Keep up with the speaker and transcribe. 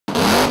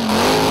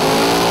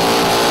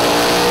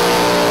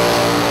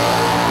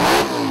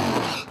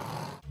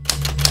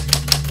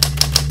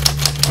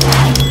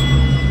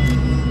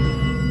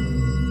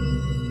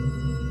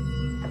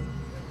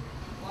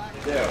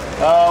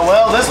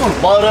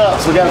up,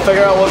 so we got to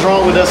figure out what's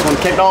wrong with this one.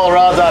 Kicked all the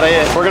rods out of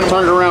it. We're going to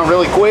turn it around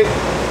really quick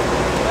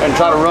and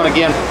try to run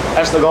again.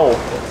 That's the goal.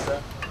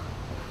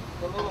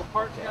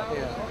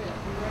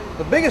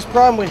 The biggest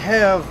problem we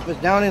have is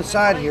down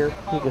inside here.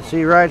 You can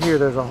see right here,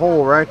 there's a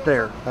hole right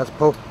there. That's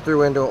poked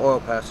through into an oil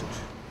passage.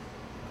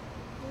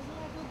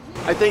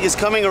 I think it's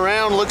coming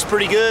around, looks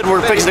pretty good.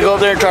 We're fixing to go up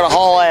there and try to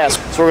haul ass.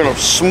 So we're going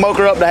to smoke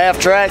her up to half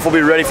track. We'll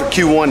be ready for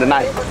Q1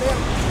 tonight.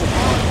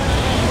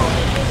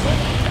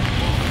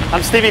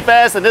 I'm Stevie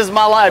Fast, and this is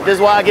my life. This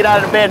is why I get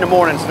out of bed in the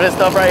mornings for this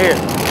stuff right here.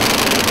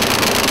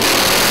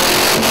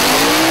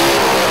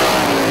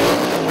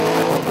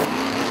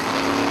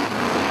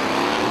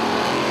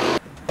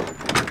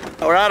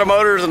 We're out of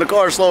motors and the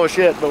car's slow as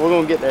shit, but we're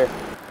gonna get there. Hey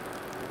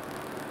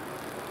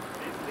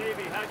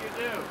Stevie, how'd you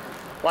do?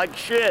 Like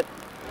shit.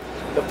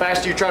 The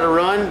faster you try to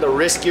run, the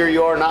riskier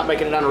you are not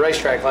making it on a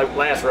racetrack like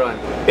last run.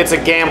 It's a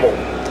gamble.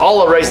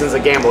 All of racing's a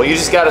gamble. You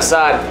just gotta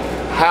decide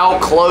how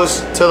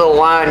close to the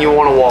line you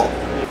wanna walk.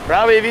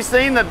 Robbie, have you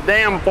seen the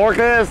damn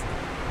forecast?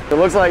 It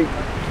looks like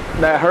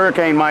that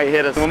hurricane might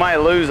hit us. We might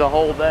lose a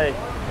whole day.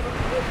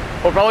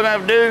 What we're probably gonna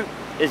have to do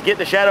is get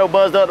the shadow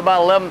buzzed up to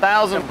about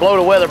 11,000 and blow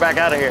the weather back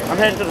out of here. I'm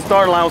heading to the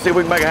starting line. We'll see if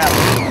we can make it happen.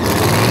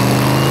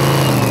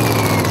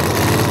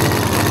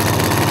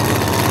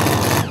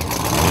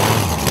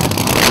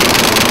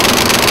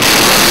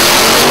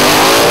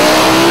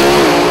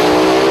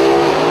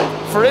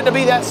 For it to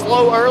be that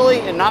slow early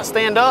and not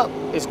stand up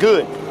is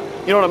good.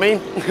 You know what I mean?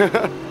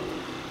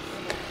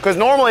 Because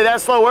normally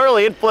that slow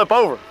early, it'd flip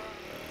over.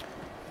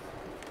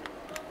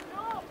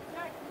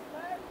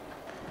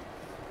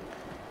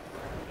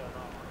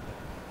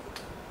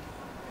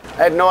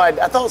 I had no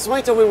idea. I thought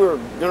somebody told me we were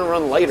gonna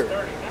run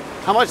later.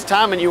 How much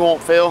timing you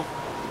want, Phil?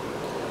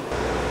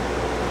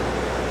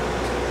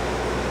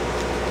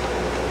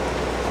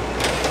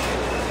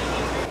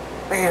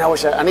 Man, I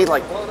wish I need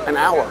like an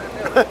hour.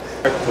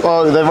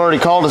 Well, they've already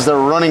called us. They're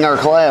running our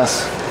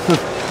class.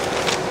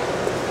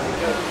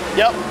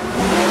 Yep.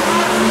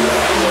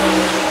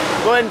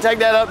 Go ahead and take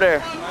that up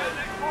there.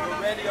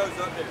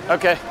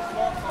 Okay.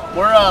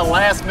 We're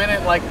last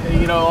minute, like,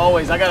 you know,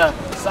 always. I got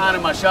a sign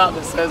in my shop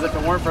that says if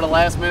it weren't for the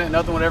last minute,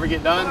 nothing would ever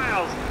get done.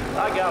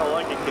 I got a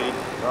lucky key.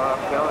 I'm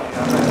telling you.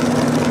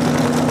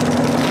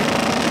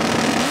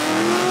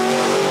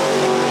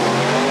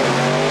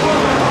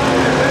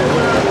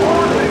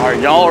 All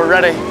right, y'all are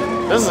ready.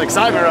 This is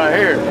excitement right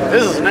here.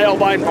 This is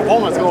nail-biting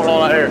performance going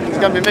on out here. It's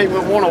got me making me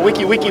want to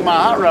wiki my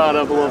hot rod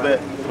up a little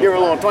bit. Give her a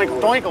little twinkle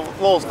twinkle,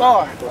 little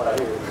star.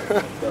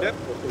 Yep.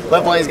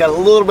 Left lane's got a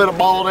little bit of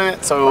ball in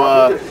it,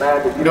 so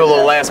you do a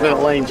little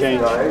last-minute lane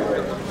change.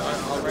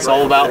 It's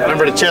all about,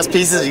 remember the chess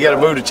pieces? You got to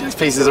move the chess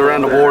pieces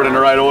around the board in the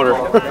right order.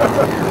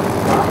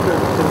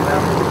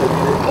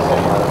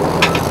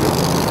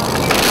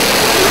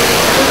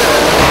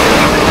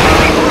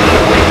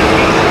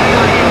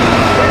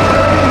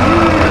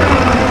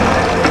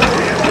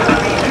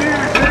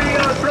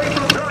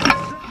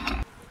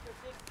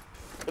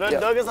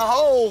 Dug us a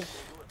hole.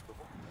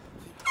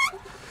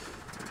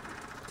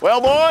 Well,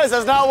 boys,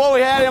 that's not what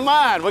we had in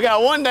mind. We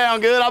got one down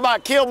good. I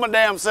about killed my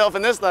damn self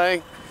in this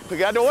thing. We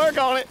got to work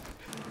on it.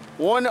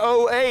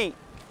 108.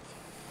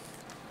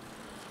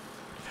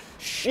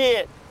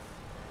 Shit.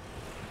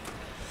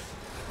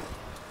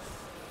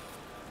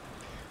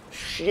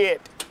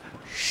 Shit.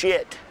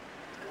 Shit.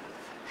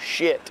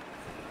 Shit.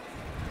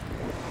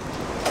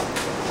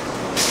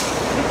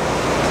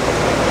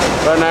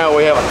 Right now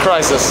we have a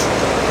crisis.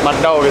 My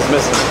dog is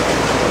missing.